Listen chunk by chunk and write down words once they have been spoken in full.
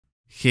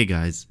Hey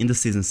guys, in the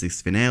season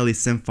 6 finale,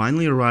 Sam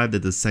finally arrived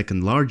at the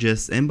second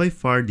largest and by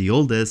far the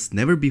oldest,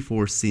 never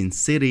before seen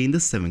city in the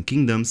Seven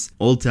Kingdoms,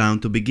 Old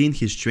Town, to begin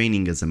his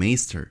training as a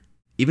maester.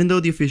 Even though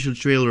the official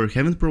trailer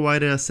haven't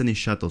provided us any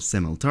shot of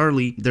Sam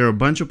Tarly, there are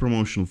a bunch of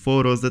promotional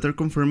photos that are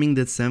confirming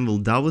that Sam will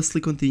doubtlessly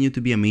continue to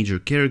be a major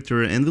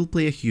character and will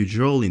play a huge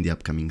role in the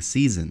upcoming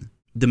season.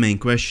 The main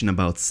question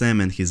about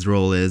Sam and his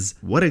role is,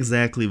 what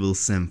exactly will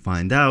Sam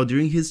find out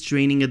during his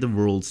training at the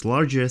world's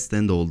largest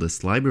and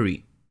oldest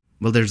library?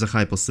 Well, there's a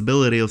high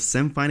possibility of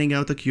Sam finding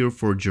out a cure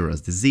for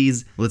Jorah's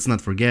disease. Let's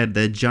not forget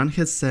that Jon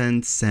has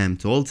sent Sam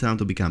to Old Town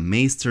to become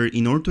Maester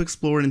in order to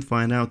explore and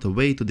find out a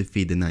way to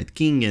defeat the Night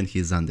King and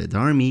his undead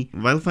army,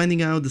 while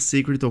finding out the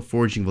secret of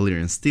forging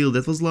Valyrian steel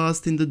that was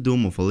lost in the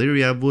Doom of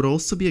Valyria would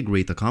also be a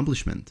great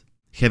accomplishment.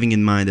 Having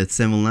in mind that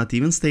Sam will not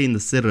even stay in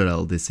the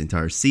Citadel this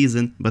entire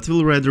season, but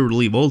will rather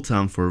leave Old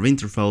Town for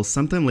Winterfell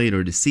sometime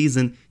later this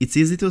season, it's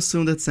easy to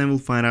assume that Sam will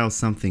find out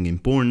something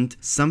important,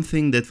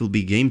 something that will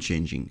be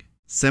game-changing.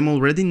 Sam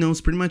already knows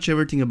pretty much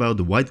everything about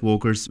the White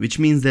Walkers, which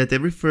means that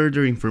every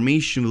further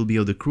information will be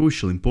of the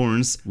crucial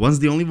importance once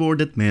the only war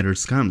that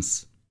matters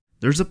comes.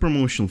 There's a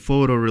promotional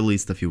photo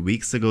released a few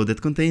weeks ago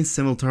that contains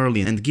Sam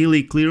Tarly and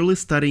Gilly clearly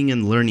studying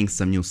and learning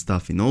some new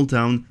stuff in Old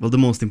Town, while the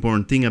most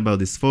important thing about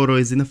this photo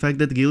is in the fact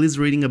that Gilly is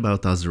reading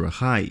about Azor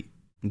Ahai.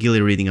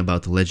 Gilly reading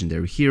about a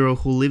legendary hero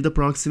who lived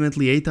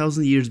approximately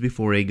 8,000 years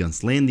before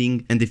Aegon's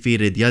landing and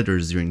defeated the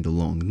others during the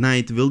Long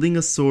Night, wielding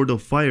a sword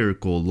of fire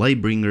called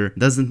Lightbringer,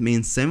 doesn't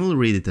mean Sam will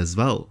read it as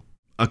well.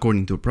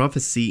 According to a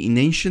prophecy in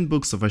ancient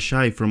books of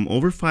Ashai from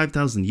over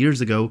 5,000 years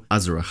ago,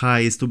 Azor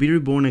Ahai is to be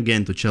reborn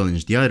again to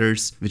challenge the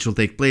others, which will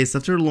take place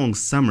after a long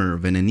summer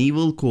when an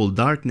evil called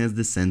darkness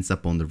descends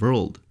upon the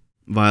world.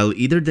 While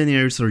either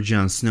Daenerys or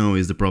Jon Snow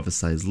is the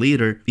prophesied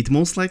leader, it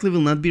most likely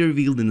will not be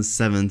revealed in the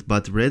 7th,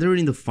 but rather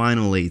in the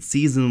final 8th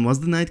season once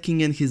the Night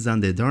King and his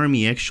undead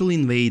army actually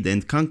invade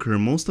and conquer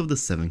most of the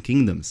Seven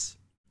Kingdoms.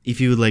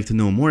 If you would like to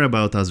know more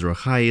about Azor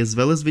Ahai as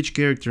well as which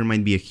character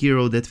might be a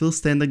hero that will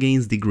stand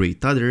against the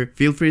Great Other,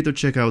 feel free to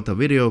check out a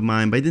video of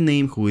mine by the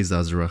name Who is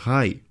Azor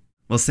Ahai.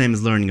 While Sam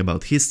is learning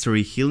about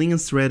history, healing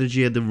and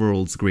strategy at the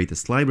world's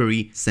greatest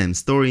library, Sam's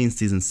story in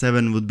season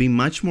 7 would be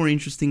much more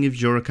interesting if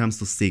Jorah comes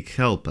to seek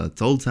help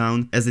at Old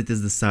Town, as it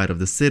is the site of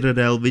the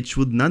Citadel, which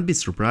would not be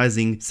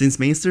surprising since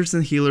Maesters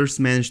and healers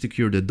managed to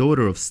cure the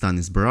daughter of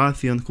Stannis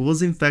Baratheon, who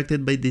was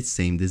infected by this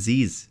same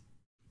disease.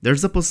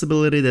 There's a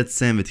possibility that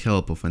Sam, with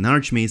help of an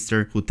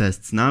Archmaester who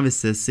tests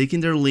novices seeking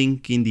their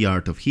link in the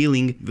art of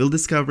healing, will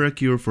discover a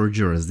cure for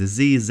Jorah's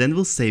disease and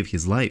will save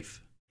his life.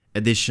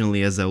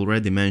 Additionally, as I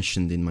already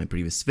mentioned in my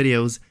previous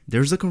videos,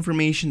 there's a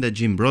confirmation that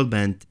Jim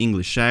Broadbent,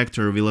 English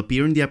actor, will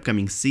appear in the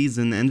upcoming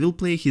season and will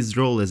play his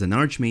role as an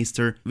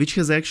Archmaester, which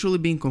has actually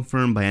been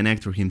confirmed by an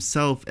actor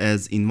himself,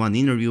 as in one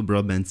interview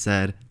Broadbent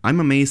said, "I'm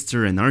a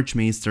Maester and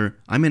Archmaester,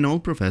 I'm an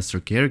old professor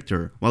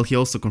character," while he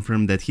also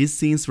confirmed that his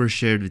scenes were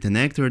shared with an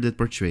actor that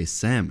portrays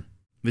Sam.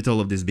 With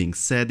all of this being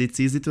said, it's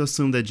easy to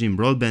assume that Jim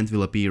Broadbent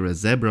will appear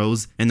as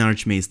Zebros, an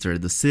Archmaester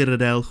at the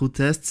Citadel who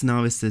tests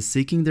novices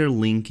seeking their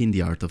link in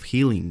the art of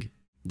healing.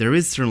 There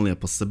is certainly a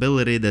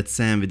possibility that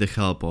Sam, with the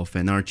help of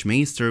an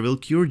Archmaester, will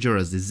cure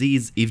Jorah's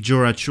disease if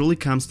Jorah truly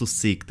comes to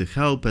seek the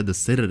help at the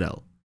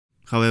Citadel.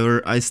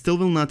 However, I still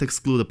will not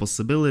exclude the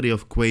possibility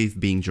of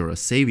Quaithe being Jorah's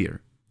savior.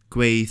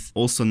 Quaithe,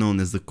 also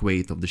known as the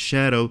Quaithe of the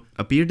Shadow,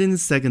 appeared in the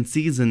 2nd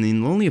season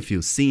in only a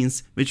few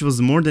scenes, which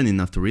was more than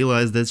enough to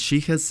realize that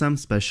she has some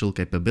special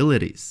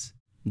capabilities.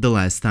 The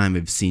last time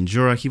we've seen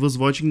Jorah, he was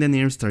watching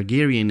Daenerys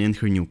Targaryen and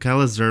her new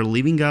Khalasar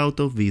living out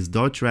of V's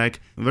Dothrak,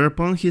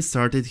 whereupon he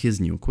started his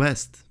new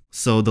quest.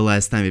 So the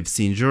last time we've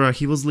seen Jorah,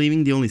 he was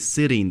leaving the only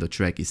city in the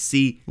Dothraki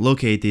Sea,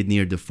 located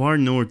near the far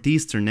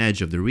northeastern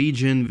edge of the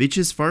region, which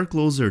is far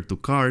closer to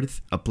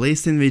Qarth, a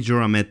place in which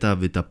Jorah met up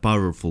with a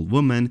powerful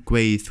woman,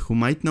 Quaithe, who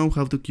might know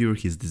how to cure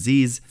his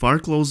disease, far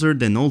closer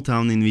than Old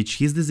Town, in which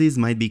his disease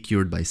might be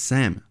cured by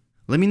Sam.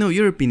 Let me know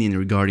your opinion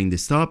regarding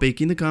this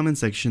topic in the comment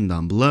section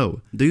down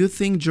below. Do you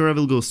think Jorah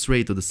will go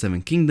straight to the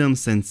Seven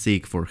Kingdoms and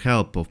seek for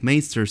help of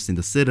Maesters in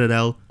the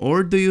Citadel,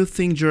 or do you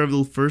think Jorah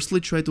will firstly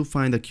try to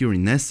find a cure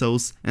in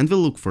Essos and will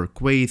look for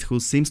Quaithe, who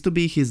seems to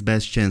be his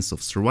best chance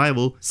of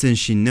survival since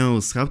she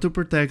knows how to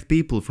protect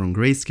people from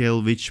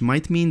grayscale, which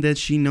might mean that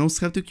she knows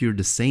how to cure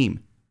the same?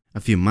 A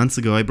few months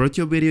ago I brought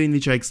you a video in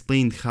which I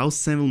explained how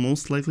Sam will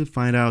most likely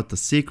find out a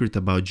secret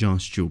about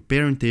Jon's true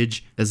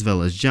parentage, as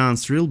well as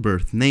Jon's real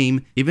birth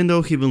name, even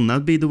though he will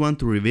not be the one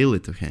to reveal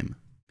it to him.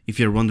 If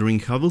you're wondering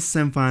how will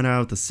Sam find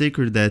out a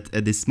secret that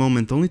at this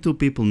moment only 2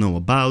 people know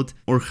about,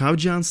 or how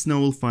Jon Snow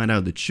will find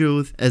out the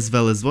truth, as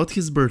well as what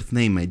his birth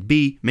name might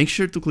be, make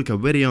sure to click a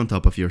video on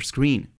top of your screen.